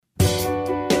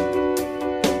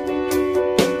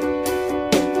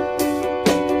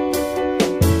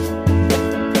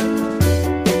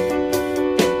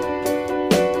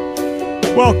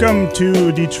Welcome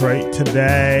to Detroit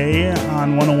Today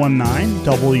on 101.9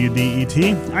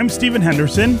 WDET. I'm Stephen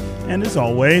Henderson, and as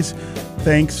always,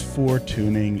 thanks for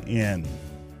tuning in.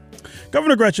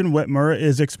 Governor Gretchen Whitmer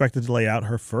is expected to lay out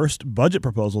her first budget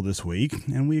proposal this week,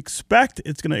 and we expect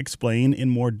it's going to explain in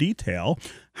more detail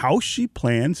how she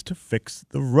plans to fix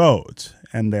the roads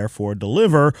and therefore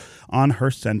deliver on her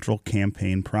central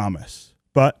campaign promise.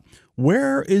 But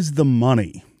where is the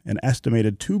money, an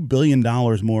estimated $2 billion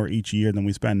more each year than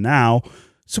we spend now,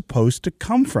 supposed to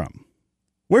come from?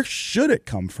 Where should it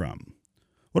come from?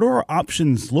 What do our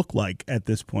options look like at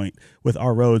this point with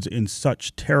our roads in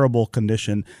such terrible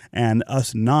condition and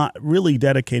us not really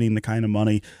dedicating the kind of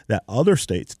money that other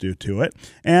states do to it?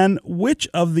 And which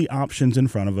of the options in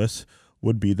front of us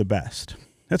would be the best?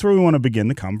 That's where we want to begin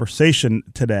the conversation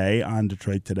today on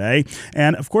Detroit Today.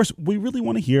 And of course, we really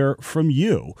want to hear from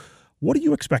you. What are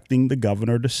you expecting the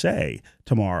governor to say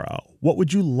tomorrow? What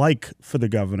would you like for the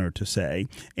governor to say?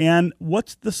 And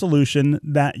what's the solution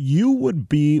that you would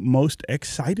be most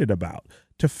excited about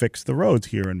to fix the roads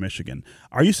here in Michigan?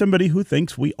 Are you somebody who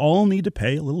thinks we all need to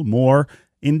pay a little more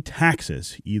in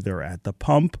taxes, either at the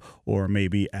pump or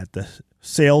maybe at the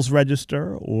sales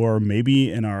register or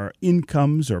maybe in our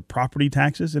incomes or property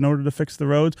taxes in order to fix the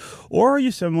roads? Or are you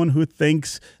someone who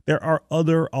thinks there are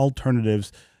other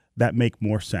alternatives that make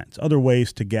more sense, other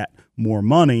ways to get more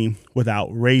money without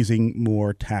raising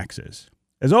more taxes?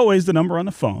 As always, the number on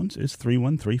the phones is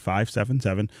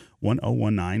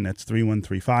 313-577-1019. That's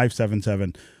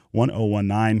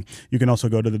 313-577-1019. You can also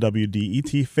go to the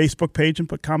WDET Facebook page and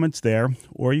put comments there,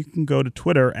 or you can go to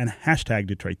Twitter and hashtag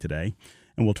Detroit Today,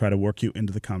 and we'll try to work you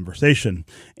into the conversation.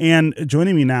 And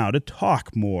joining me now to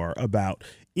talk more about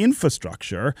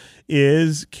infrastructure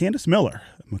is Candace Miller,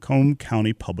 Macomb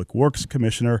County Public Works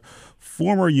Commissioner,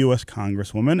 former U.S.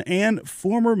 Congresswoman, and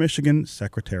former Michigan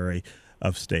Secretary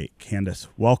of State. Candace,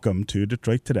 welcome to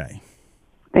Detroit Today.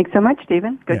 Thanks so much,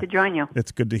 Stephen. Good to join you.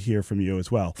 It's good to hear from you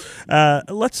as well.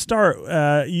 Let's start.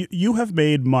 You have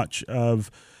made much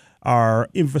of our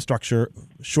infrastructure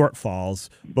shortfalls,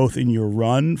 both in your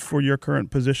run for your current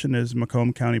position as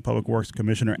Macomb County Public Works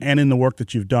Commissioner and in the work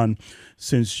that you've done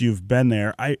since you've been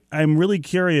there. I'm really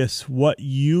curious what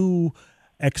you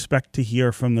expect to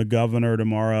hear from the governor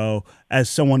tomorrow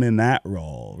as someone in that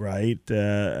role, right?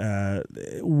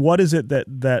 What is it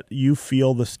that you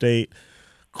feel the state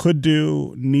could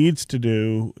do, needs to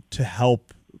do to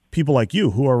help people like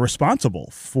you who are responsible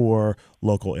for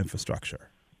local infrastructure?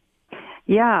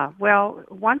 Yeah, well,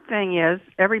 one thing is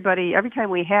every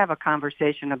time we have a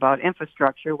conversation about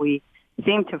infrastructure, we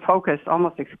seem to focus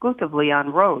almost exclusively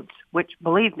on roads, which,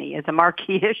 believe me, is a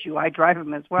marquee issue. I drive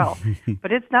them as well.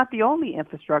 But it's not the only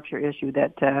infrastructure issue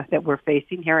that we're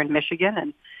facing here in Michigan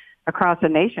and across the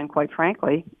nation, quite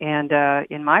frankly. And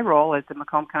in my role as the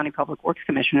Macomb County Public Works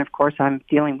Commissioner, of course, I'm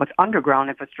dealing with underground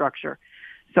infrastructure.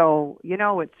 So,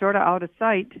 it's sort of out of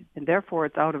sight, and therefore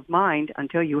it's out of mind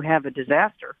until you have a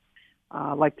disaster.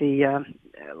 Like the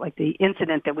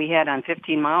incident that we had on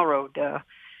 15 Mile Road a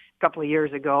couple of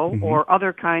years ago, or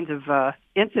other kinds of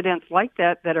incidents like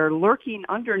that are lurking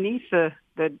underneath the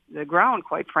ground,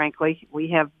 quite frankly. We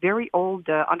have very old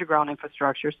underground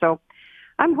infrastructure. So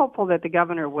I'm hopeful that the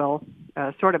governor will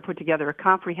sort of put together a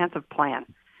comprehensive plan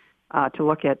to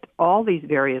look at all these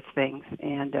various things.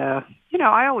 And, I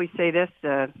always say this,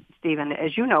 Stephen,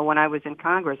 as you know, when I was in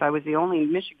Congress, I was the only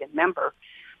Michigan member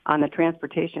on the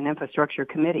Transportation Infrastructure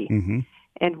Committee.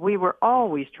 And we were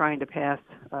always trying to pass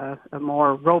a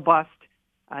more robust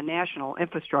national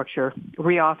infrastructure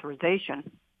reauthorization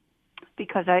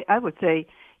because I would say,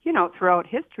 throughout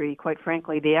history, quite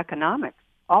frankly, the economics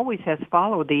always has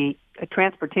followed the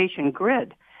transportation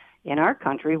grid in our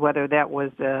country, whether that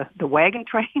was the wagon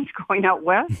trains going out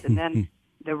west and then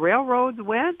the railroads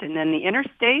went and then the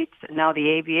interstates and now the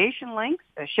aviation links,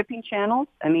 the shipping channels.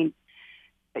 I mean,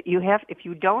 if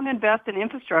you don't invest in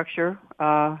infrastructure,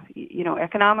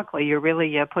 economically, you're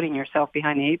really putting yourself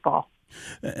behind the eight ball.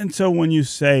 And so when you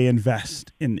say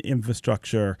invest in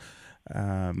infrastructure,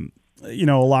 a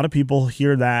lot of people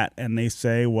hear that and they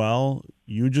say, well,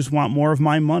 you just want more of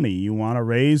my money. You want to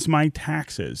raise my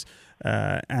taxes.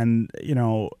 I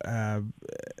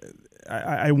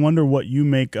wonder what you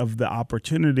make of the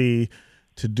opportunity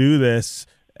to do this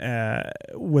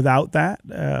without that,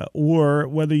 or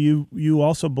whether you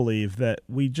also believe that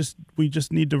we just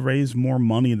need to raise more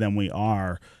money than we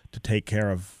are to take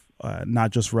care of not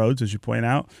just roads, as you point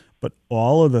out, but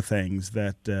all of the things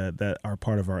that are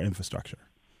part of our infrastructure.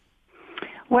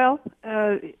 Well,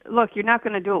 look, you're not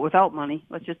going to do it without money.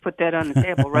 Let's just put that on the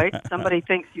table, right? Somebody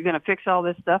thinks you're going to fix all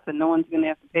this stuff and no one's going to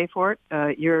have to pay for it.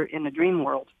 You're in a dream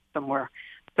world somewhere.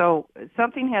 So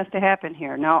something has to happen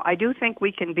here. Now, I do think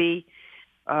we can be,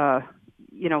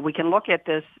 we can look at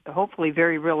this hopefully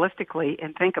very realistically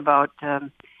and think about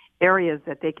areas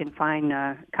that they can find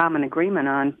common agreement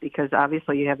on, because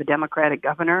obviously you have a Democratic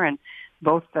governor and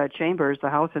both chambers, the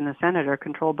House and the Senate, are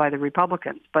controlled by the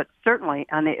Republicans. But certainly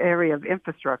on the area of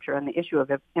infrastructure, on the issue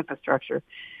of infrastructure,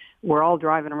 we're all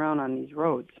driving around on these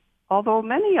roads. Although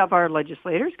many of our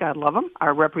legislators, God love them,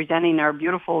 are representing our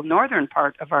beautiful northern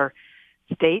part of our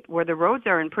state where the roads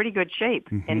are in pretty good shape.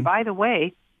 Mm-hmm. And by the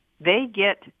way, they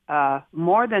get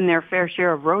more than their fair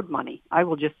share of road money. I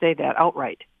will just say that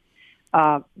outright.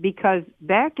 Because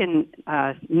back in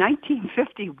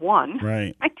 1951,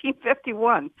 right.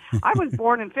 1951, I was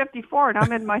born in 54 and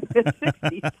I'm in my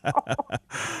mid-60s. So.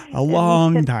 A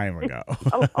long time ago.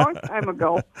 A long time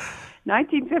ago.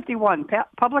 1951,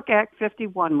 Public Act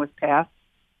 51 was passed,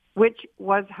 which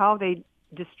was how they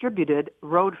distributed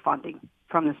road funding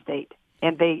from the state.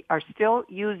 And they are still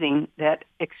using that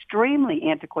extremely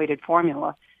antiquated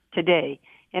formula today.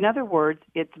 In other words,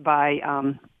 it's by...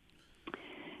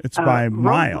 It's by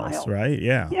miles, right?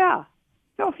 Yeah. Yeah.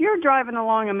 So if you're driving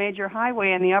along a major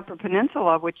highway in the Upper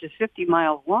Peninsula, which is 50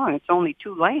 miles long, it's only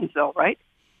 2 lanes though, right?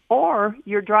 Or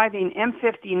you're driving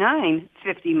M59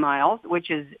 50 miles,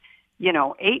 which is,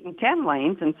 8 and 10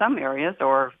 lanes in some areas,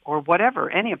 or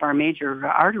whatever, any of our major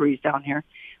arteries down here,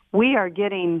 we are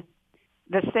getting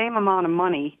the same amount of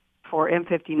money for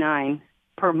M59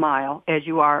 per mile as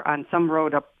you are on some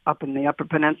road up in the Upper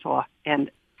Peninsula. And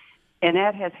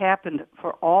that has happened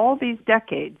for all these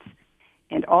decades.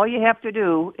 And all you have to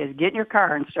do is get in your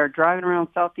car and start driving around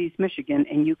southeast Michigan,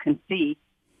 and you can see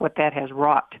what that has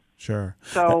wrought. Sure.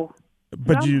 So,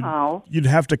 but you'd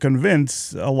have to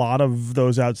convince a lot of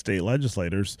those outstate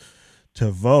legislators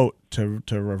to vote to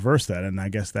reverse that. And I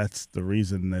guess that's the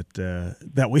reason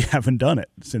that we haven't done it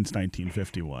since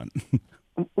 1951.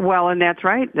 Well, and that's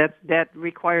right. That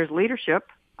requires leadership.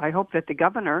 I hope that the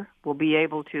governor will be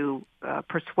able to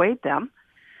persuade them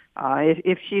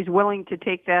if she's willing to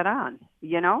take that on.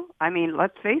 I mean,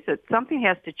 let's face it, something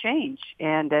has to change,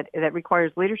 and that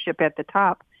requires leadership at the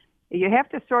top. You have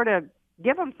to sort of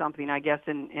give them something, I guess,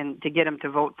 and to get them to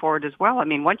vote for it as well. I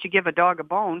mean, once you give a dog a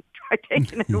bone, try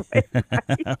taking it away.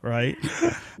 Right.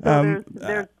 So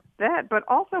there's that. But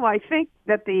also I think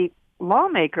that the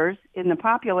lawmakers in the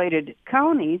populated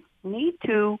counties need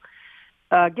to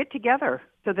get together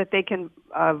so that they can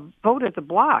vote as a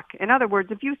block. In other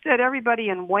words, if you said everybody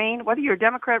in Wayne, whether you're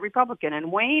Democrat, Republican,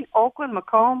 in Wayne, Oakland,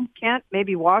 Macomb, Kent,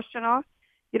 maybe Washtenaw,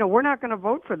 we're not going to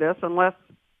vote for this unless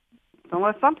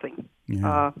something.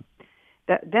 Yeah.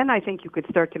 Then I think you could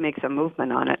start to make some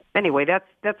movement on it. Anyway,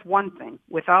 that's one thing.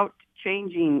 Without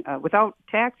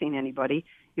taxing anybody,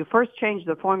 you first change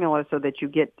the formula so that you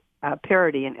get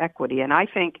parity and equity. And I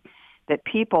think that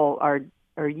people are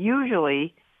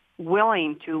usually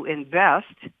willing to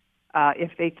invest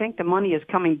if they think the money is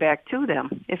coming back to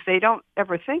them. If they don't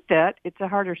ever think that, it's a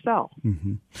harder sell.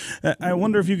 Mm-hmm. I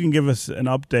wonder if you can give us an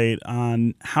update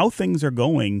on how things are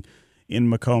going in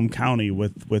Macomb County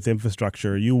with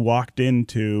infrastructure. You walked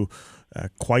into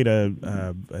quite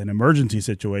an emergency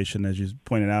situation, as you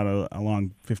pointed out,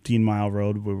 along 15-Mile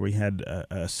Road where we had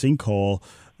a sinkhole,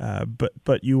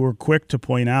 but you were quick to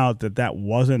point out that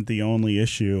wasn't the only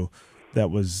issue that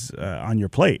was on your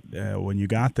plate when you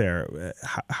got there.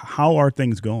 How are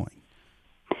things going?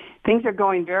 Things are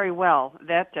going very well.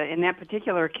 That in that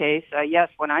particular case, yes,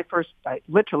 when I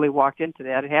literally walked into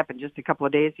that, it happened just a couple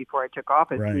of days before I took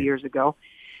office 2 years ago.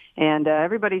 And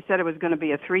everybody said it was going to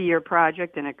be a 3-year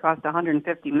project and it cost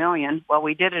 $150 million. Well,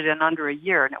 we did it in under a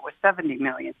year and it was $70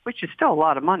 million, which is still a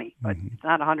lot of money, but it's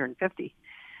not $150.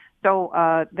 So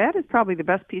that is probably the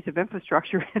best piece of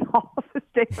infrastructure in all of the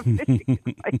state of Michigan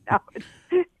right now.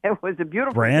 It was a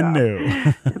beautiful Brand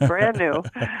job. Brand new.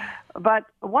 But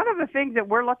one of the things that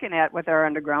we're looking at with our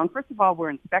underground, first of all, we're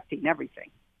inspecting everything.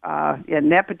 In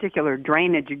that particular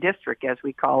drainage district, as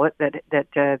we call it,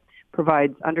 that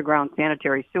provides underground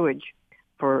sanitary sewage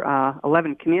for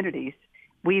 11 communities,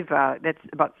 that's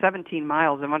about 17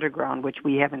 miles of underground, which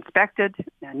we have inspected.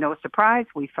 No surprise,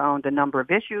 we found a number of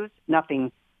issues,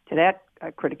 nothing to that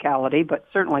criticality, but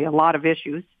certainly a lot of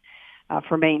issues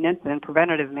for maintenance and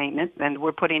preventative maintenance. And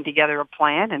we're putting together a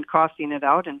plan and costing it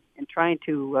out and trying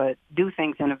to do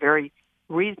things in a very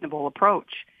reasonable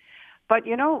approach. But,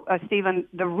 Stephen,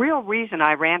 the real reason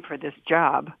I ran for this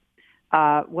job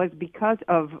was because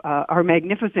of our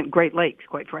magnificent Great Lakes,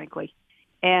 quite frankly.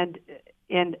 And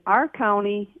in our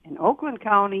county, in Oakland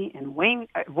County, and Wayne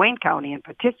County in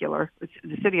particular,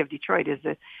 the city of Detroit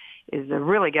is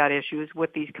really got issues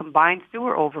with these combined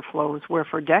sewer overflows where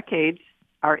for decades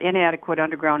our inadequate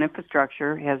underground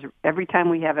infrastructure has, every time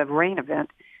we have a rain event,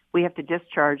 we have to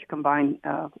discharge combined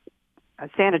a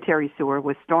sanitary sewer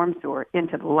with storm sewer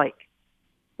into the lake,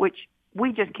 which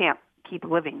we just can't keep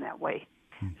living that way.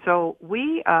 So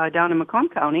we, down in Macomb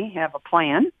County, have a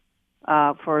plan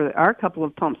for our couple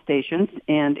of pump stations,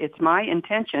 and it's my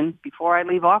intention, before I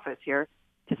leave office here,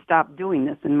 to stop doing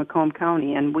this in Macomb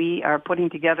County. And we are putting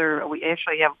together, we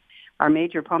actually have our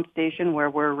major pump station where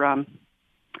we've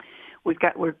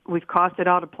costed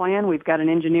out a plan. We've got an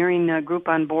engineering group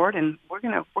on board, and we're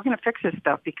gonna fix this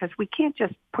stuff because we can't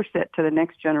just push that to the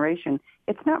next generation.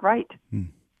 It's not right.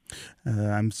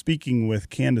 I'm speaking with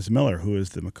Candace Miller, who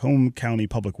is the Macomb County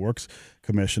Public Works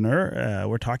Commissioner.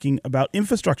 We're talking about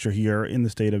infrastructure here in the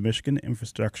state of Michigan,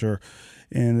 infrastructure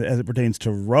as it pertains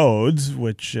to roads,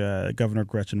 which Governor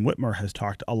Gretchen Whitmer has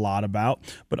talked a lot about,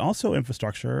 but also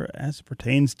infrastructure as it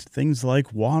pertains to things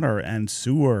like water and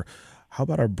sewer. How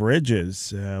about our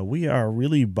bridges? We are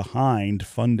really behind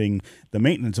funding the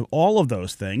maintenance of all of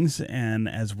those things. And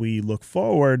as we look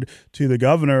forward to the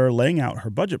governor laying out her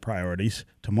budget priorities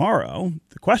tomorrow,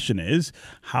 the question is,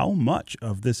 how much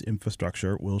of this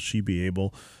infrastructure will she be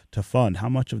able to fund? How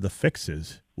much of the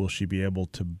fixes will she be able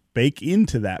to bake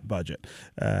into that budget?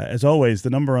 As always, the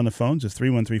number on the phones is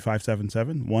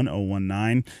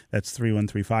 313-577-1019. That's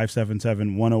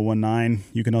 313-577-1019.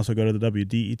 You can also go to the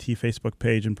WDET Facebook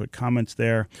page and put comments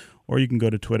there, or you can go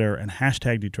to Twitter and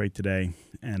hashtag Detroit Today,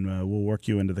 and we'll work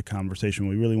you into the conversation.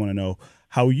 We really want to know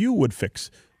how you would fix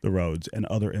the roads and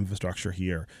other infrastructure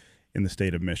here in the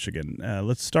state of Michigan.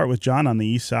 Let's start with John on the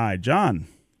east side. John,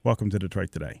 welcome to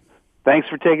Detroit Today. Thanks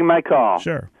for taking my call.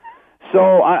 Sure.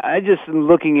 So I just am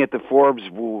looking at the Forbes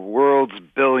World's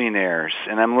Billionaires,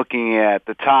 and I'm looking at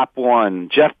the top one,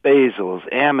 Jeff Bezos,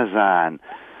 Amazon.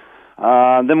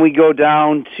 Then we go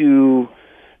down to,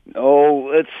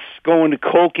 let's go into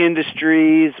Koch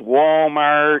Industries,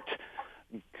 Walmart,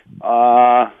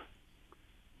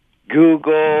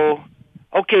 Google.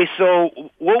 Okay, so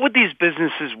what would these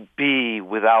businesses be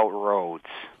without roads?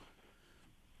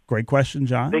 Great question,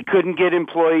 John. They couldn't get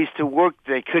employees to work.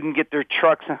 They couldn't get their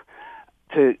trucks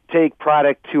to take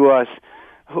product to us.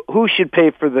 Who should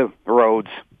pay for the roads?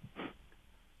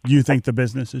 You think the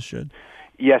businesses should?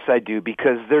 Yes, I do,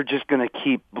 because they're just going to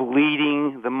keep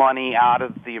bleeding the money out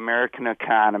of the American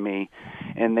economy,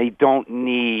 and they don't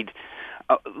need...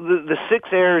 the 6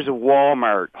 heirs of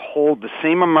Walmart hold the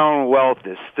same amount of wealth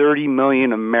as 30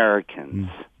 million Americans.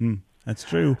 Mm-hmm. That's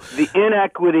true. The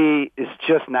inequity is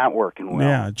just not working well.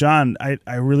 Yeah, John, I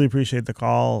really appreciate the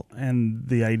call and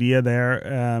the idea there.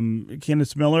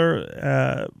 Candace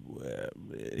Miller,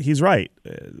 he's right.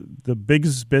 The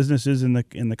biggest businesses in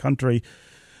the country,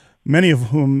 many of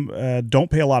whom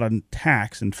don't pay a lot of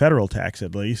tax, and federal tax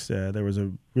at least. There was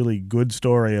a really good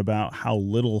story about how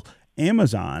little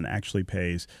Amazon actually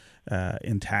pays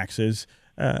in taxes.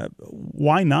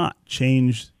 Why not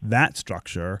change that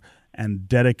structure and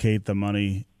dedicate the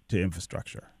money to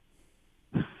infrastructure?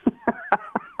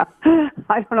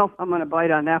 I don't know if I'm going to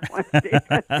bite on that one, David.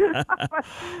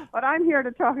 but I'm here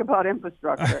to talk about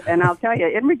infrastructure. And I'll tell you,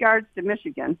 in regards to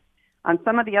Michigan, on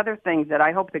some of the other things that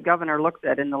I hope the governor looks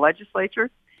at in the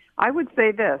legislature, I would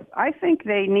say this. I think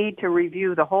they need to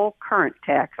review the whole current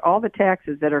tax, all the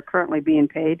taxes that are currently being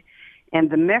paid, and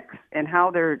the mix and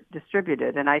how they're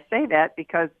distributed. And I say that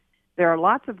because there are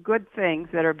lots of good things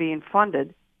that are being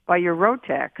funded by your road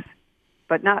tax,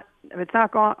 but it's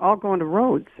not all going to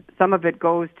roads. Some of it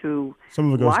goes to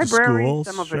libraries,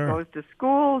 some of it goes to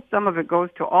schools, some of it goes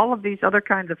to all of these other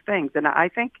kinds of things. And I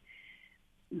think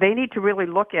they need to really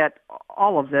look at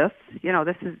all of this. You know,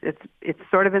 it's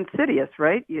sort of insidious,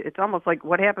 right? It's almost like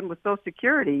what happened with Social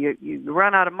Security. You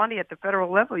run out of money at the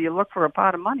federal level, you look for a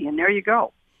pot of money, and there you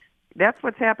go. That's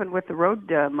what's happened with the road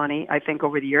money, I think,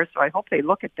 over the years, so I hope they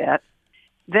look at that.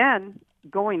 Then,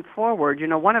 going forward, you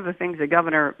know, one of the things the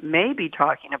governor may be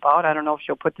talking about, I don't know if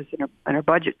she'll put this in her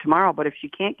budget tomorrow, but if she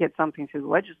can't get something through the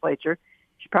legislature,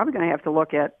 she's probably going to have to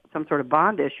look at some sort of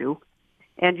bond issue.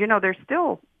 And, you know, they're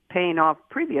still paying off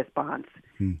previous bonds.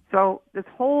 So this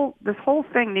whole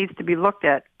thing needs to be looked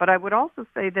at. But I would also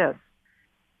say this.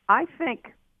 I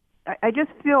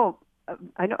just feel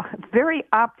very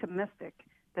optimistic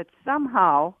that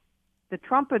somehow the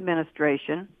Trump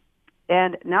administration,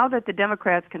 and now that the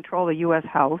Democrats control the U.S.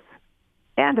 House,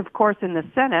 and of course in the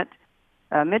Senate,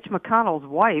 Mitch McConnell's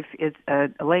wife is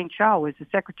Elaine Chao, is the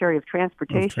Secretary of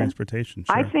Transportation. Sure.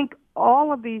 I think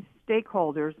all of these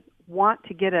stakeholders want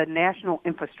to get a national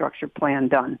infrastructure plan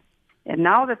done. And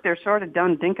now that they're sort of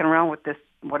done dinking around with this,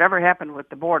 whatever happened with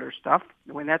the border stuff,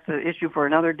 when that's an issue for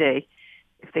another day,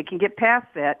 if they can get past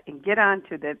that and get on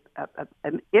to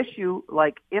an issue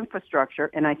like infrastructure,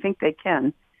 and I think they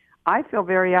can, I feel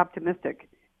very optimistic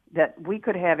that we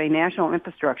could have a national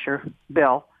infrastructure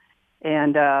bill.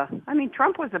 And,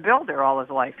 Trump was a builder all his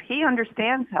life. He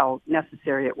understands how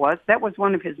necessary it was. That was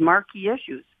one of his marquee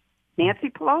issues. Nancy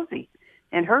Pelosi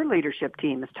and her leadership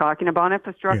team is talking about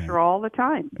infrastructure all the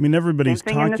time. I mean, everybody's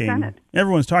Same thing in the talking. Senate.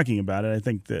 Everyone's talking about it. I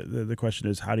think the question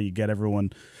is, how do you get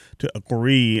everyone to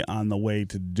agree on the way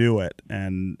to do it?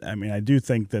 And I mean, I do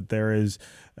think that there is.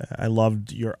 I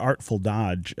loved your artful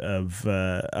dodge of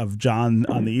John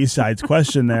on the East Side's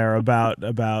question there about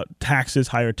taxes,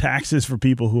 higher taxes for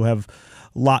people who have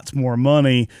lots more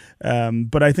money,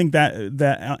 but I think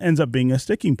that ends up being a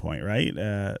sticking point, right?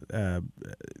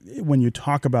 When you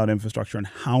talk about infrastructure and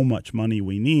how much money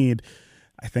we need,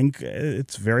 I think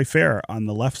it's very fair on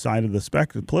the left side of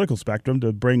the political spectrum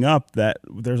to bring up that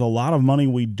there's a lot of money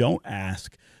we don't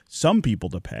ask some people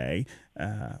to pay.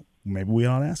 Maybe we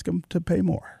ought to ask them to pay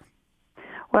more.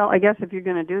 Well, I guess if you're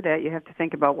going to do that, you have to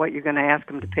think about what you're going to ask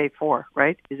them to pay for,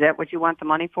 right? Is that what you want the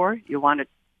money for? You want to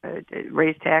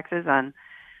raise taxes on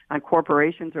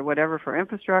corporations or whatever for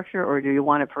infrastructure, or do you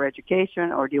want it for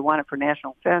education, or do you want it for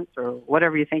national defense, or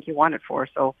whatever you think you want it for?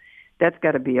 So that's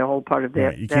got to be a whole part of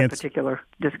that particular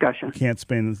discussion. You can't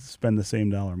spend the same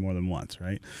dollar more than once,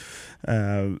 right?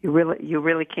 You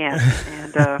really can't.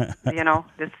 And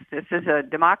this is a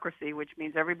democracy, which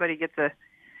means everybody gets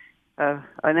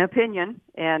an opinion,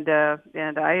 and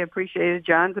I appreciated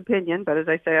John's opinion, but as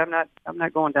I say, I'm not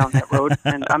going down that road,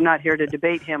 and I'm not here to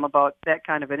debate him about that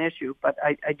kind of an issue. But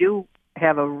I do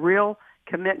have a real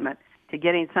commitment to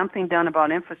getting something done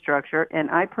about infrastructure, and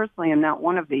I personally am not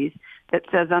one of these that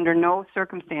says under no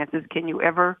circumstances can you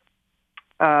ever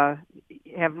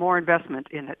have more investment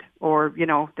in it, or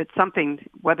that's something.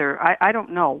 Whether I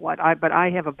don't know but I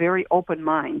have a very open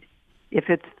mind. If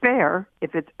it's fair,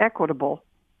 if it's equitable,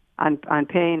 on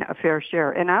paying a fair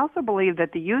share. And I also believe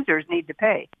that the users need to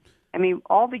pay. I mean,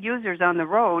 all the users on the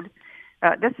road,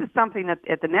 this is something that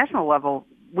at the national level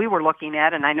we were looking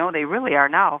at, and I know they really are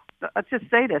now. Let's just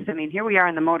say this. I mean, here we are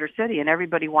in the Motor City, and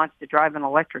everybody wants to drive an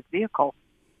electric vehicle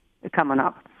coming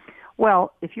up.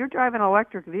 Well, if you're driving an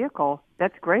electric vehicle,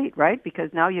 that's great, right?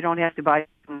 Because now you don't have to buy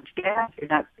so much gas.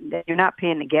 You're not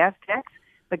paying the gas tax.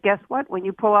 But guess what? When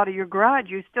you pull out of your garage,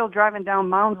 you're still driving down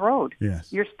Mound Road.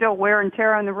 Yes. You're still wear and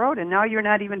tear on the road, and now you're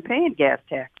not even paying gas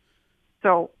tax.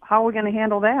 So how are we going to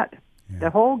handle that? Yeah. The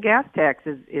whole gas tax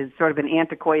is sort of an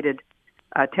antiquated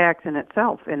tax in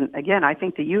itself. And again, I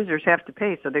think the users have to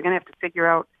pay, so they're going to have to figure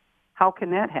out how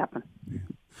can that happen. Yeah.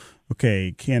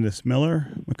 Okay, Candace Miller,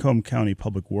 Macomb County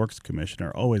Public Works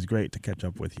Commissioner. Always great to catch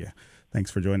up with you.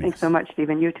 Thanks for joining us. Thanks so much,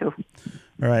 Stephen. You too.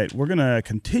 All right, we're going to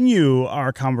continue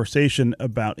our conversation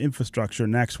about infrastructure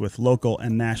next with local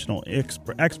and national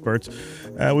experts.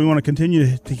 We want to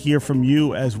continue to hear from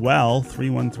you as well.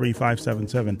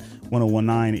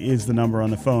 313-577-1019 is the number on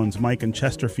the phones. Mike in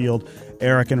Chesterfield,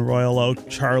 Eric in Royal Oak,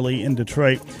 Charlie in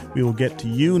Detroit. We will get to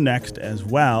you next as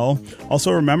well.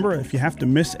 Also, remember, if you have to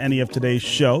miss any of today's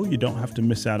show, you don't have to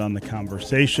miss out on the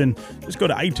conversation. Just go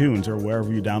to iTunes or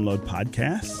wherever you download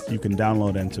podcasts. You can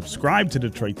download and subscribe to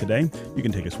Detroit Today. You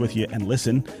can take us with you and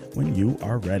listen when you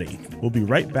are ready. We'll be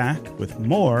right back with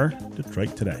more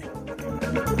Detroit Today.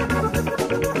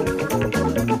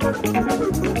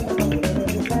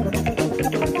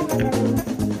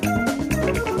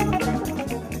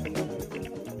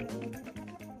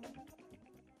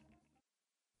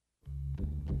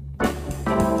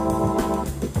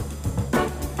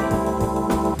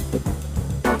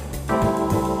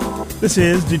 This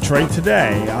is Detroit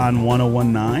Today on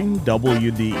 1019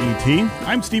 WDET.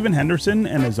 I'm Stephen Henderson,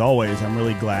 and as always, I'm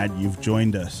really glad you've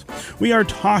joined us. We are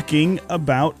talking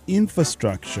about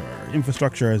infrastructure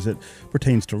as it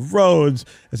pertains to roads,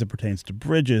 as it pertains to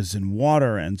bridges and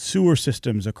water and sewer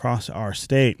systems across our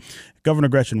state. Governor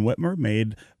Gretchen Whitmer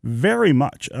made very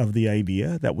much of the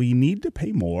idea that we need to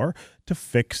pay more to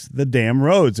fix the damn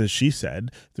roads, as she said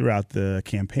throughout the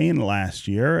campaign last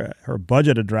year. Her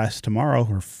budget address tomorrow,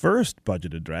 her first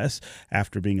budget address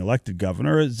after being elected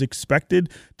governor, is expected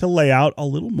to lay out a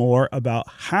little more about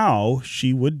how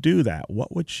she would do that.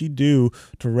 What would she do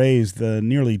to raise the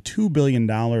nearly $2 billion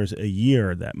a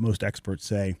year that most experts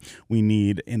say we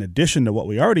need in addition to what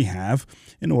we already have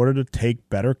in order to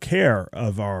take better care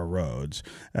of our roads?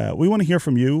 We want to hear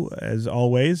from you, as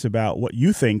always, about what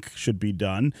you think should be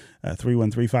done.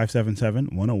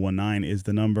 313-577-1019 is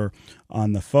the number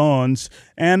on the phones.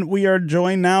 And we are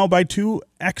joined now by two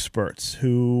experts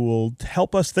who will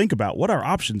help us think about what our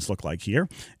options look like here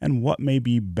and what may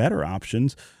be better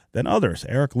options than others.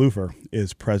 Eric Lufer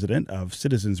is president of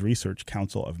Citizens Research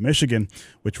Council of Michigan,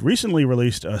 which recently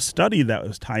released a study that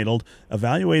was titled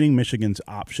Evaluating Michigan's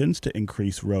Options to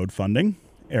Increase Road Funding.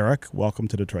 Eric, welcome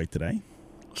to Detroit Today.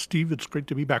 Steve, it's great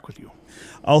to be back with you.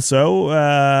 Also,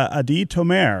 Adi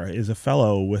Tomer is a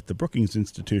fellow with the Brookings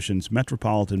Institution's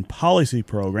Metropolitan Policy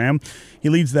Program. He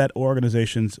leads that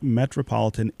organization's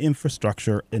Metropolitan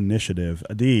Infrastructure Initiative.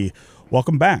 Adi,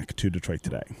 welcome back to Detroit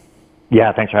Today.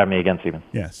 Yeah, thanks for having me again, Stephen.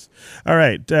 Yes. All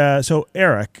right. So,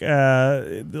 Eric,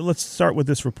 let's start with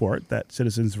this report that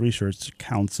Citizens Research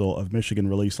Council of Michigan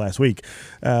released last week.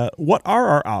 What are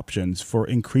our options for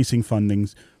increasing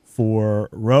fundings for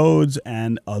roads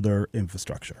and other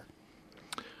infrastructure?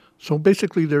 So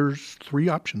basically there's three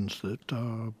options that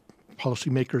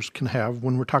policymakers can have.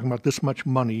 When we're talking about this much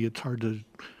money, it's hard to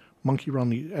monkey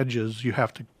around the edges. You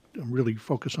have to really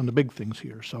focus on the big things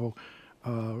here. So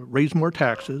raise more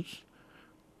taxes,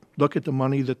 look at the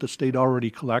money that the state already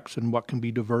collects and what can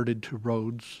be diverted to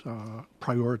roads,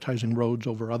 prioritizing roads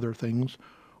over other things,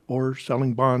 or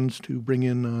selling bonds to bring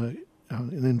in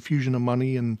an infusion of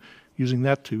money and using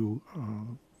that to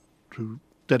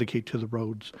dedicate to the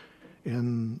roads.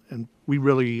 And we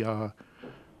really,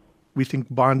 we think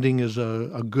bonding is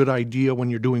a good idea when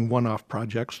you're doing one-off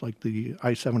projects like the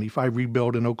I-75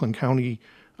 rebuild in Oakland County.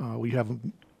 We have a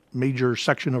major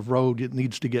section of road. It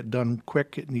needs to get done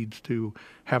quick. It needs to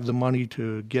have the money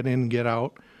to get in, get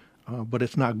out, but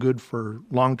it's not good for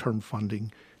long-term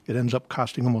funding. It ends up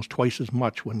costing almost twice as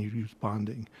much when you use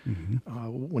bonding.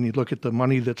 Mm-hmm. When you look at the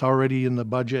money that's already in the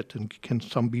budget and can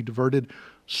some be diverted,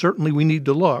 certainly we need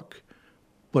to look,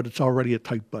 but it's already a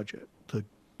tight budget.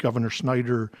 Governor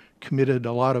Snyder committed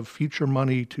a lot of future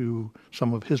money to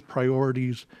some of his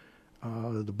priorities.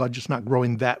 The budget's not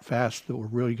growing that fast that we're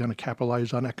really going to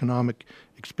capitalize on economic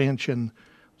expansion.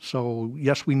 So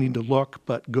yes, we need to look,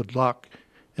 but good luck.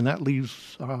 And that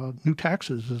leaves new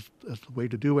taxes as the way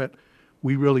to do it.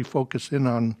 We really focus in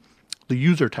on the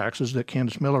user taxes that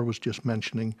Candace Miller was just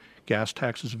mentioning, gas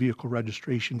taxes, vehicle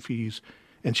registration fees,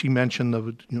 and she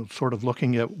mentioned sort of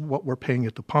looking at what we're paying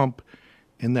at the pump,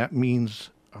 and that means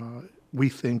we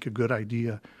think a good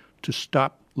idea to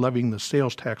stop levying the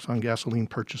sales tax on gasoline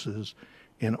purchases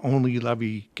and only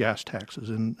levy gas taxes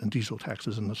and diesel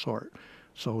taxes and the sort.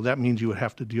 So that means you would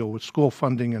have to deal with school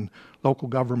funding and local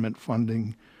government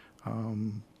funding.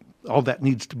 All that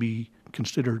needs to be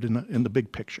considered in the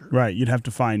big picture. Right. You'd have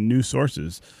to find new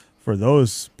sources for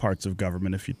those parts of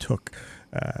government if you took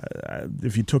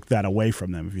that away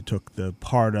from them, if you took the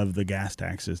part of the gas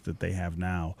taxes that they have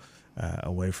now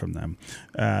away from them.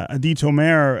 Adi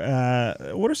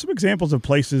Tomer, what are some examples of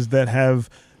places that have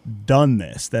done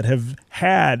this, that have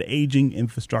had aging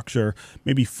infrastructure,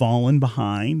 maybe fallen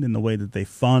behind in the way that they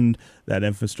fund that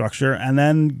infrastructure, and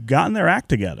then gotten their act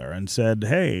together and said,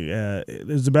 hey,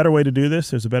 there's a better way to do this,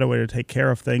 there's a better way to take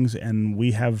care of things, and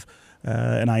we have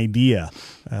an idea.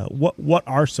 What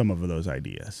are some of those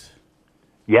ideas?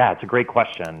 Yeah, it's a great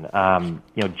question.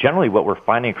 Generally what we're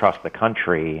finding across the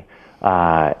country,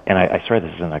 and I swear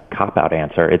this isn't a cop-out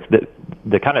answer, it's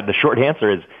the short answer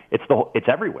is it's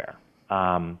everywhere.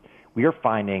 We are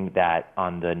finding that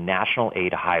on the national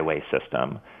aid highway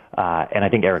system, and I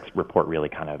think Eric's report really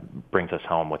kind of brings us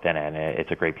home within it, and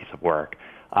it's a great piece of work.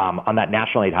 On that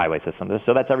national aid highway system,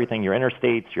 so that's everything, your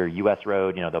interstates, your U.S.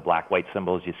 road, the black-white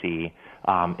symbols you see,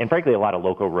 and frankly a lot of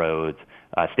local roads,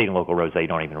 state and local roads that you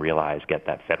don't even realize get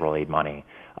that federal aid money.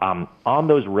 On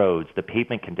those roads, the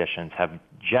pavement conditions have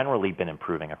generally been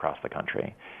improving across the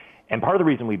country. And part of the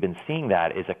reason we've been seeing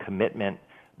that is a commitment,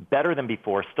 better than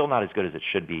before, still not as good as it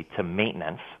should be, to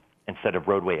maintenance instead of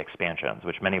roadway expansions,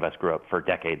 which many of us grew up for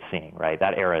decades seeing, right?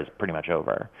 That era is pretty much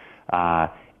over.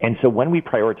 And so when we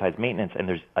prioritize maintenance and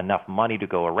there's enough money to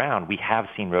go around, we have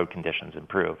seen road conditions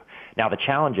improve. Now, the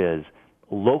challenge is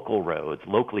local roads,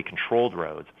 locally controlled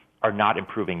roads, are not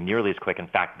improving nearly as quick. In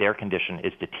fact, their condition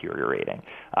is deteriorating.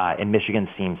 And Michigan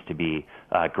seems to be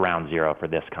ground zero for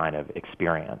this kind of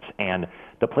experience. And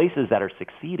the places that are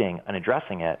succeeding in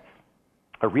addressing it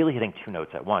are really hitting two notes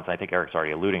at once. I think Eric's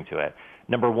already alluding to it.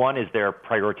 Number one is they're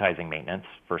prioritizing maintenance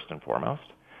first and foremost.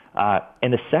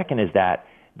 And the second is that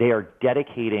they are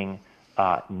dedicating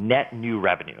net new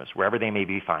revenues, wherever they may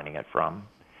be finding it from.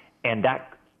 And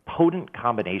that potent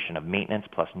combination of maintenance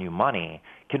plus new money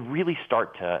can really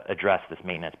start to address this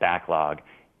maintenance backlog,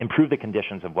 improve the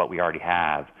conditions of what we already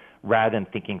have, rather than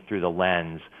thinking through the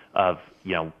lens of,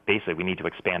 basically we need to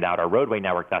expand out our roadway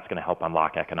network. That's going to help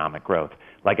unlock economic growth.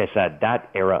 Like I said, that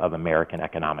era of American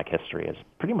economic history is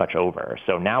pretty much over.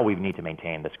 So now we need to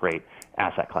maintain this great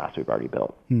asset class we've already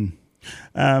built.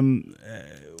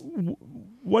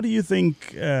 What do you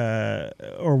think,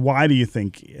 or why do you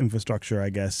think infrastructure, I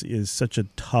guess, is such a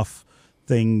tough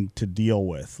thing to deal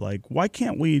with? Like, why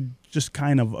can't we just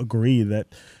kind of agree that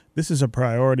this is a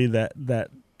priority that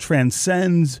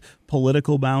transcends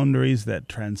political boundaries, that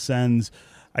transcends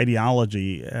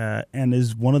ideology, and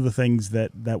is one of the things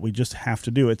that we just have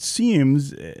to do? It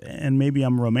seems, and maybe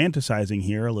I'm romanticizing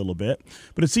here a little bit,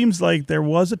 but it seems like there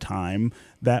was a time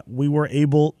that we were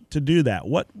able to do that.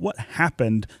 What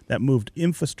happened that moved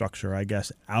infrastructure, I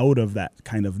guess, out of that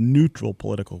kind of neutral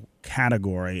political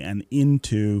category and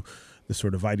into the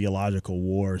sort of ideological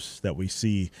wars that we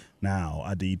see now?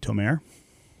 Adi Tomer?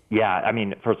 Yeah, I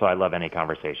mean, first of all, I love any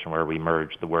conversation where we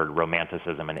merge the word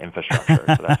romanticism and infrastructure.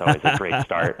 So that's always a great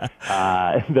start.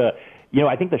 I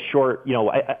think the short,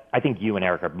 I think you and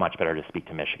Eric are much better to speak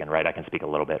to Michigan, right? I can speak a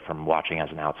little bit from watching as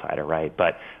an outsider, right?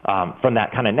 But from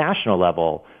that kind of national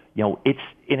level, and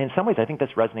in some ways, I think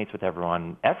this resonates with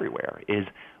everyone everywhere, is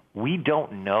we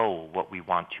don't know what we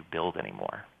want to build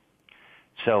anymore.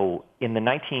 So in the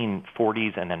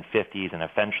 1940s and then 50s, and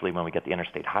eventually when we get the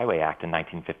Interstate Highway Act in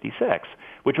 1956,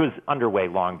 which was underway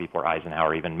long before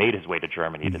Eisenhower even made his way to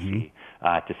Germany to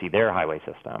see their highway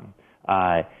system,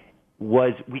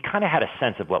 we kind of had a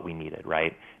sense of what we needed,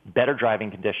 right? Better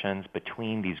driving conditions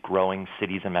between these growing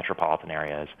cities and metropolitan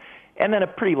areas, and then a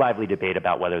pretty lively debate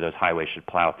about whether those highways should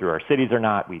plow through our cities or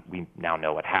not. We now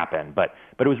know what happened, but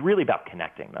it was really about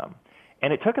connecting them.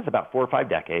 And it took us about 4 or 5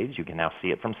 decades. You can now see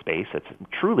it from space. It's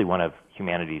truly one of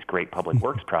humanity's great public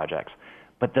works projects.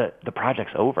 But the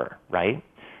project's over, right?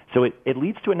 So it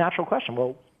leads to a natural question.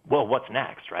 Well, what's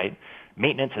next, right?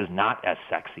 Maintenance is not as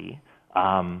sexy.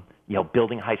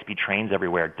 Building high-speed trains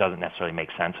everywhere doesn't necessarily make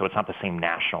sense. So it's not the same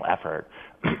national effort.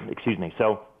 Excuse me.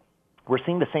 So we're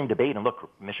seeing the same debate. And look,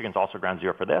 Michigan's also ground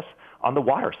zero for this on the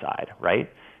water side,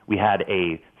 right? We had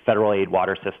a federal aid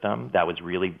water system that was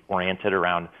really oriented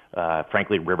around,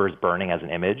 frankly, rivers burning as an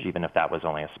image, even if that was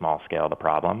only a small scale of the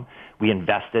problem. We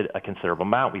invested a considerable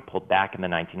amount. We pulled back in the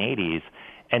 1980s,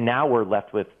 and now we're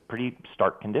left with pretty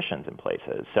stark conditions in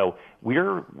places. So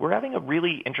we're having a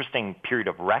really interesting period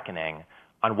of reckoning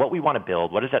on what we want to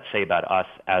build. What does that say about us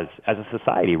as a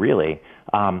society, really?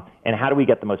 And how do we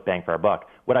get the most bang for our buck?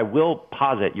 What I will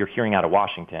posit you're hearing out of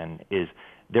Washington is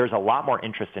there's a lot more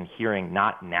interest in hearing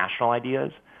not national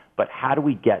ideas, but how do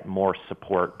we get more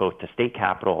support both to state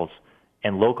capitals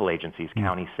and local agencies,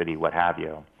 county, city, what have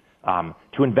you,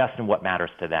 to invest in what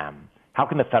matters to them? How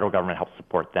can the federal government help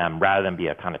support them rather than be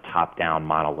a kind of top-down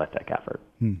monolithic effort?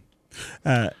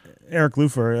 Eric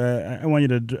Lupher, I want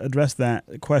you to address that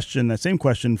same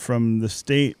question from the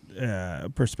state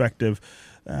perspective,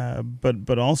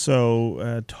 but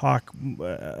also talk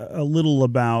a little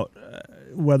about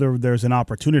whether there's an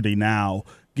opportunity now,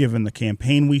 given the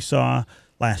campaign we saw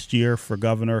last year for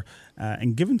governor,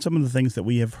 and given some of the things that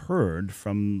we have heard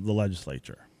from the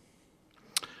legislature.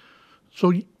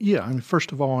 So, yeah, I mean,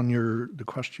 first of all, on the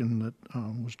question that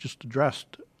was just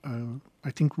addressed,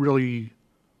 I think really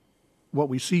what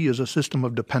we see is a system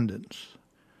of dependence,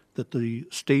 that the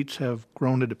states have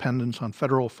grown a dependence on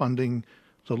federal funding,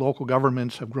 the local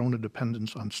governments have grown a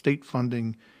dependence on state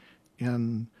funding,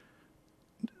 and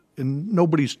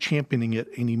nobody's championing it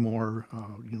anymore,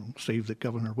 save that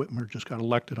Governor Whitmer just got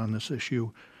elected on this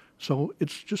issue. So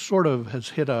it's just sort of has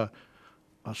hit a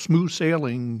smooth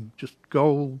sailing, just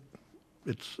go,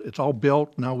 it's all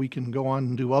built, now we can go on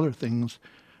and do other things.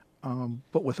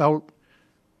 But without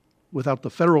the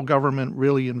federal government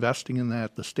really investing in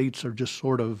that, the states are just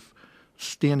sort of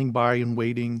standing by and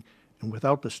waiting. And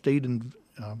without the state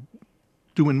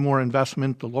doing more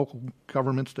investment, the local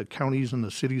governments, the counties and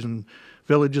the cities and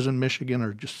villages in Michigan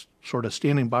are just sort of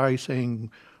standing by saying,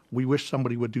 we wish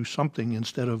somebody would do something,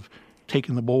 instead of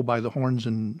taking the bull by the horns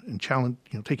and challenge,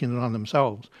 taking it on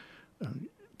themselves.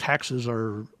 Taxes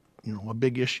are, a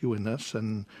big issue in this,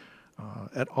 and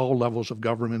at all levels of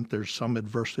government, there's some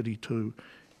adversity to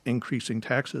increasing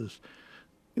taxes.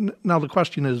 Now the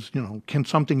question is, can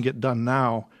something get done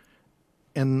now?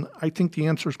 And I think the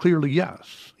answer is clearly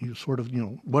yes. You sort of,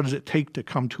 what does it take to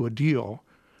come to a deal?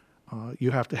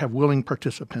 You have to have willing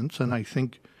participants, and I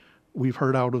think we've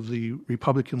heard out of the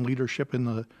Republican leadership in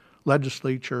the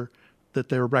legislature that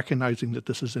they're recognizing that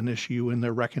this is an issue, and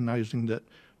they're recognizing that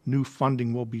new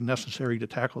funding will be necessary to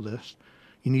tackle this.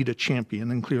 You need a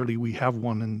champion, and clearly we have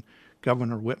one in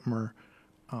Governor Whitmer.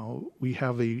 We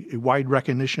have a wide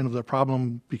recognition of the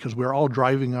problem because we're all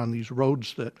driving on these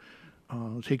roads that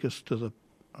take us to the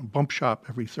bump shop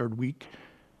every third week.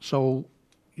 So,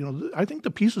 I think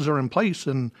the pieces are in place,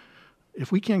 and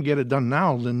if we can't get it done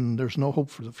now, then there's no hope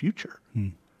for the future.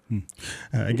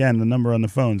 Again, the number on the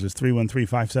phones is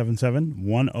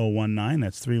 313-577-1019.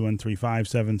 That's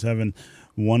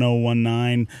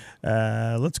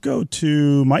 313-577-1019. Let's go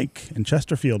to Mike in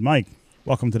Chesterfield. Mike,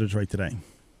 welcome to Detroit Today.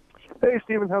 Hey,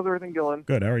 Stephen, how's everything going?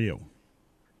 Good. How are you?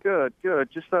 Good.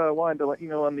 Just wanted to let you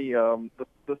know on the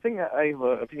thing that I have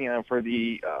an opinion on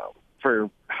for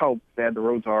how bad the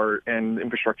roads are and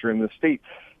infrastructure in the state.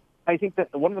 I think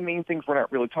that one of the main things we're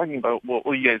not really talking about,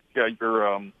 well you guys,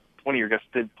 one of your guests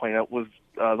did point out, was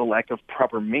the lack of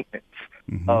proper maintenance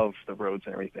of the roads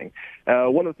and everything.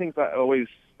 One of the things that always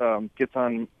gets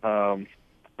on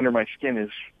under my skin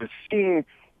is seeing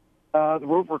the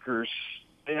road workers.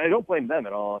 And I don't blame them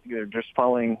at all. I think they're just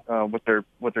following what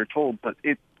they're told. But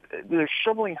they're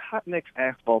shoveling hot mix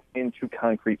asphalt into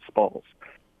concrete spalls.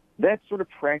 That sort of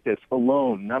practice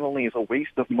alone not only is a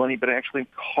waste of money, but it actually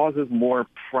causes more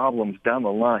problems down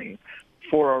the line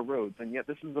for our roads. And yet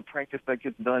this is a practice that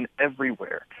gets done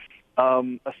everywhere.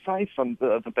 Aside from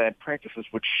the bad practices,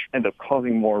 which end up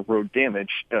causing more road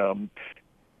damage, one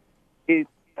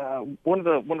of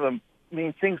the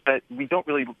main things that we don't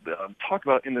really talk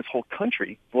about in this whole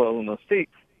country, well, in the state,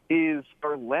 is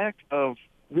our lack of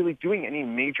really doing any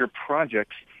major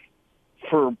projects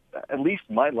for at least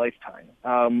my lifetime.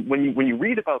 When you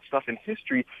read about stuff in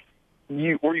history,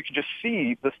 you can just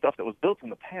see the stuff that was built in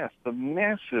the past, the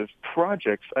massive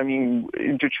projects. I mean,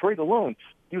 in Detroit alone,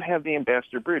 you have the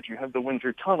Ambassador Bridge, you have the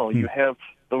Windsor Tunnel, you have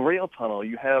the rail tunnel,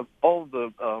 you have all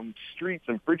the streets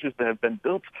and bridges that have been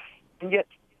built, and yet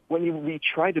when we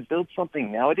try to build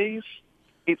something nowadays,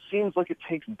 it seems like it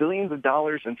takes billions of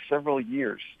dollars and several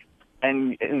years.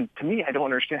 And to me, I don't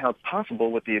understand how it's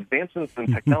possible with the advancements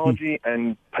in technology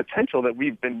and potential that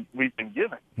we've been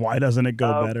given. Why doesn't it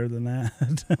go better than that?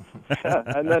 Yeah,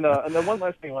 and then one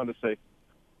last thing I wanted to say.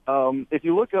 If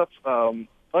you look up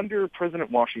under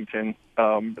President Washington,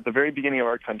 at the very beginning of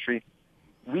our country,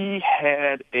 we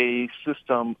had a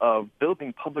system of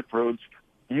building public roads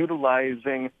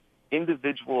utilizing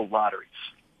individual lotteries.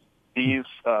 These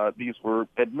were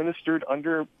administered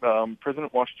under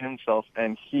President Washington himself,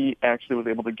 and he actually was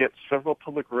able to get several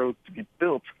public roads to be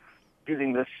built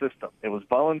using this system. It was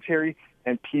voluntary,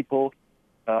 and people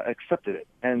accepted it,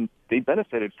 and they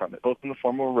benefited from it, both in the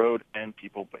form of a road and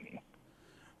people winning.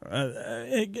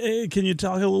 Can you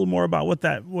talk a little more about what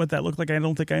that looked like? I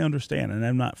don't think I understand, and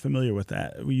I'm not familiar with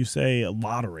that. When you say a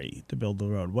lottery to build the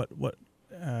road, what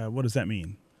does that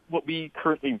mean? What we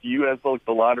currently view as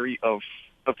the lottery of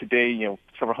today,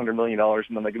 several $100 million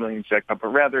and the Mega Millions jackpot, but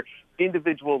rather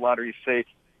individual lotteries say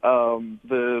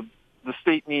the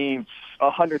state needs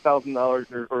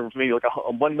 $100,000 or maybe like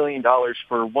 $1 million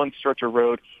for one stretch of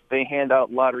road. They hand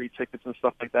out lottery tickets and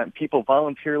stuff like that, and people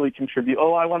voluntarily contribute.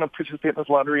 Oh, I want to participate in this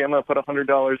lottery. I'm going to put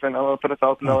 $100 in. I'm going to put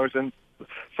 $1,000 in,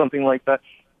 something like that.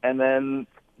 And then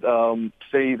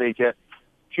say they get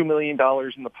 $2 million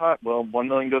in the pot. Well, $1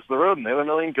 million goes to the road, and the other $1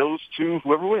 million goes to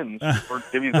whoever wins, or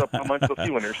divvies up amongst the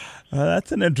few winners.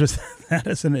 That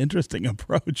is an interesting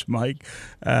approach, Mike.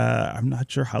 I'm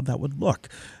not sure how that would look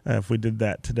if we did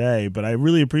that today, but I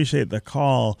really appreciate the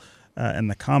call and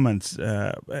the comments.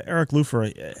 Eric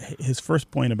Lufer, his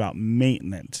first point about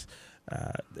maintenance.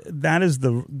 That is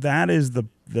the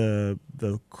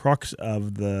crux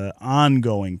of the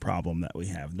ongoing problem that we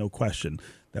have. No question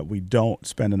that we don't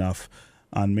spend enough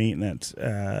on maintenance,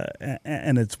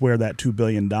 and it's where that $2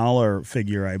 billion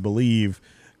figure, I believe,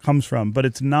 comes from. But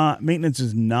it's not. Maintenance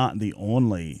is not the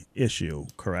only issue,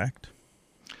 correct?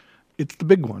 It's the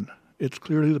big one. It's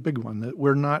clearly the big one that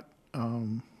we're not.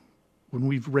 When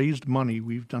we've raised money,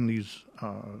 we've done these.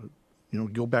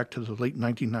 Go back to the late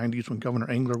 1990s when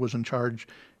Governor Engler was in charge,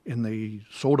 and they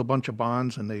sold a bunch of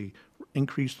bonds and they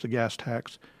increased the gas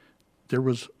tax. There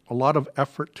was a lot of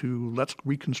effort to let's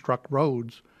reconstruct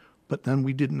roads. But then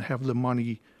we didn't have the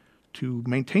money to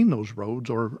maintain those roads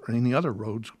or any other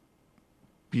roads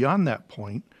beyond that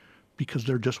point because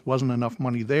there just wasn't enough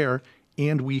money there,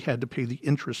 and we had to pay the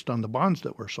interest on the bonds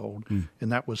that were sold,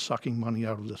 and that was sucking money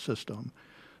out of the system.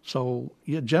 So,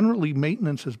 generally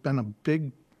maintenance has been a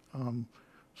big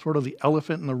sort of the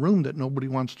elephant in the room that nobody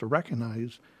wants to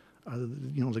recognize.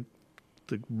 The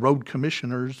road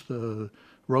commissioners, the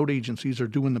road agencies are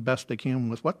doing the best they can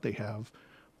with what they have.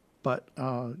 But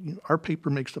our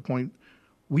paper makes the point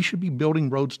we should be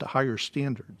building roads to higher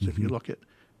standards. If you look at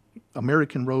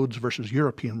American roads versus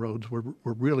European roads, we're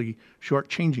really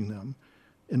shortchanging them.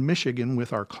 In Michigan,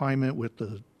 with our climate, with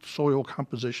the soil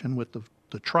composition, with the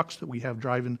trucks that we have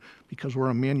driving, because we're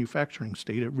a manufacturing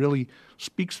state, it really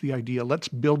speaks the idea, let's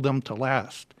build them to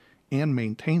last and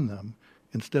maintain them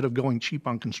instead of going cheap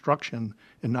on construction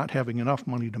and not having enough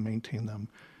money to maintain them.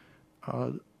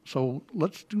 So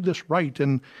let's do this right.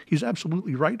 And he's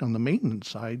absolutely right on the maintenance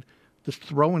side. This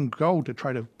throw and go to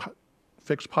try to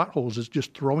fix potholes is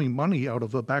just throwing money out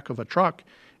of the back of a truck,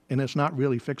 and it's not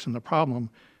really fixing the problem.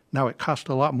 Now it costs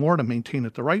a lot more to maintain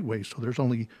it the right way. So there's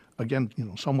only, again,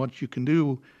 so much you can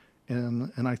do.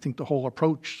 And I think the whole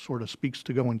approach sort of speaks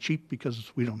to going cheap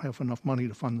because we don't have enough money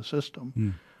to fund the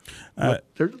system. But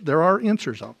there are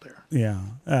answers out there.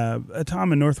 Yeah.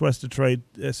 Tom in Northwest Detroit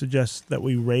suggests that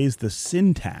we raise the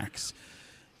sin tax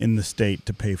in the state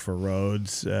to pay for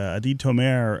roads. Adi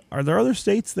Tomer, are there other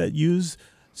states that use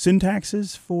sin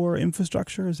taxes for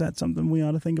infrastructure? Is that something we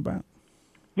ought to think about?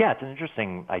 Yeah, it's an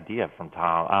interesting idea from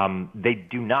Tom. They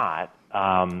do not.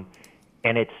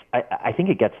 And I think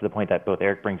it gets to the point that both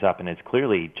Eric brings up, and it's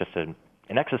clearly just an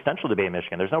existential debate in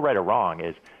Michigan. There's no right or wrong.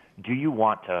 Is do you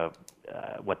want to,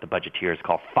 what the budgeteers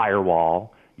call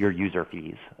firewall your user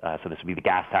fees? So this would be the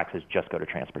gas taxes just go to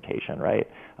transportation, right?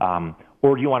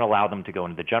 Or do you want to allow them to go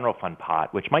into the general fund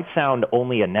pot, which might sound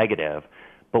only a negative,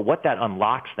 but what that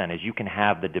unlocks then is you can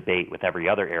have the debate with every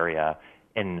other area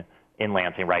in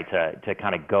Lansing, right, to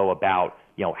kind of go about,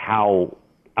 how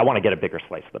I want to get a bigger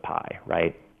slice of the pie,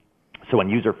 right? So when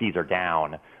user fees are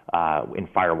down in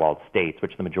firewalled states,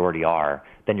 which the majority are,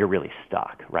 then you're really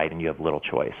stuck, right? And you have little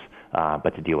choice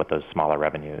but to deal with those smaller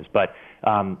revenues. But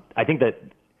I think that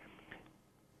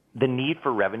the need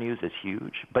for revenues is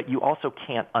huge, but you also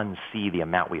can't unsee the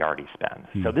amount we already spend.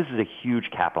 So this is a huge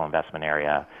capital investment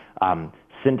area.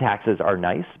 Sin taxes are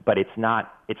nice, but it's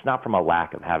not from a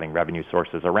lack of having revenue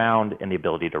sources around and the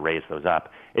ability to raise those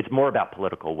up. It's more about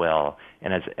political will.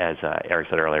 And as Eric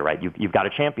said earlier, right, you've got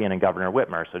a champion in Governor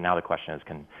Whitmer. So now the question is,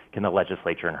 can the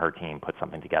legislature and her team put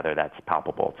something together that's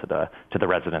palpable to the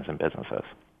residents and businesses?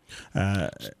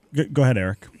 Go ahead,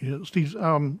 Eric. Yeah, Steve,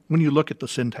 when you look at the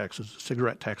sin taxes,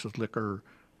 cigarette taxes, liquor,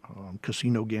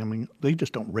 casino gambling, they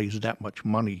just don't raise that much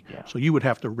money. Yeah. So you would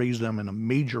have to raise them in a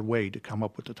major way to come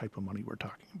up with the type of money we're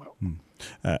talking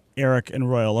about. Eric in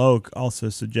Royal Oak also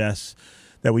suggests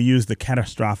that we use the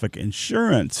catastrophic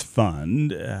insurance fund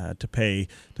to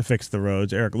fix the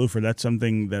roads. Eric Luford, that's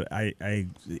something that I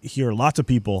hear lots of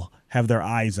people have their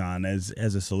eyes on as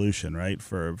a solution, right,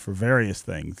 for various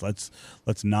things. Let's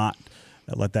not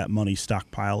let that money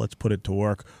stockpile. Let's put it to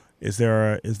work. Is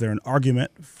there an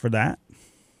argument for that?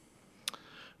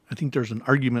 I think there's an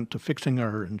argument to fixing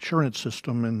our insurance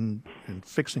system and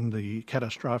fixing the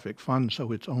catastrophic fund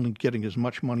so it's only getting as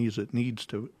much money as it needs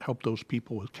to help those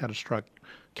people with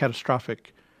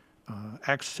catastrophic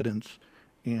accidents,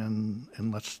 and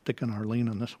let's stick in our lane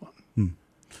on this one.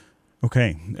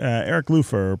 Okay. Eric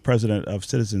Luford, president of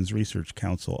Citizens Research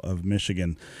Council of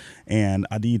Michigan, and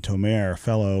Adi Tomer,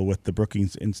 fellow with the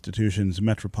Brookings Institution's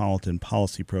Metropolitan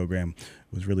Policy Program.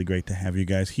 It was really great to have you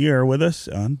guys here with us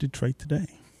on Detroit Today.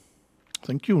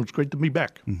 Thank you. It's great to be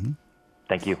back. Mm-hmm.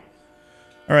 Thank you.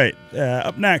 All right.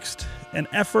 Up next, an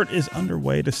effort is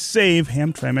underway to save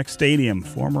Hamtramck Stadium,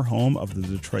 former home of the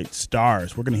Detroit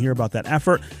Stars. We're going to hear about that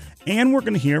effort, and we're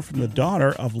going to hear from the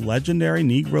daughter of legendary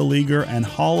Negro Leaguer and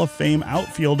Hall of Fame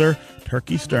outfielder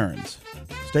Turkey Stearns.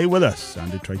 Stay with us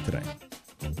on Detroit Today.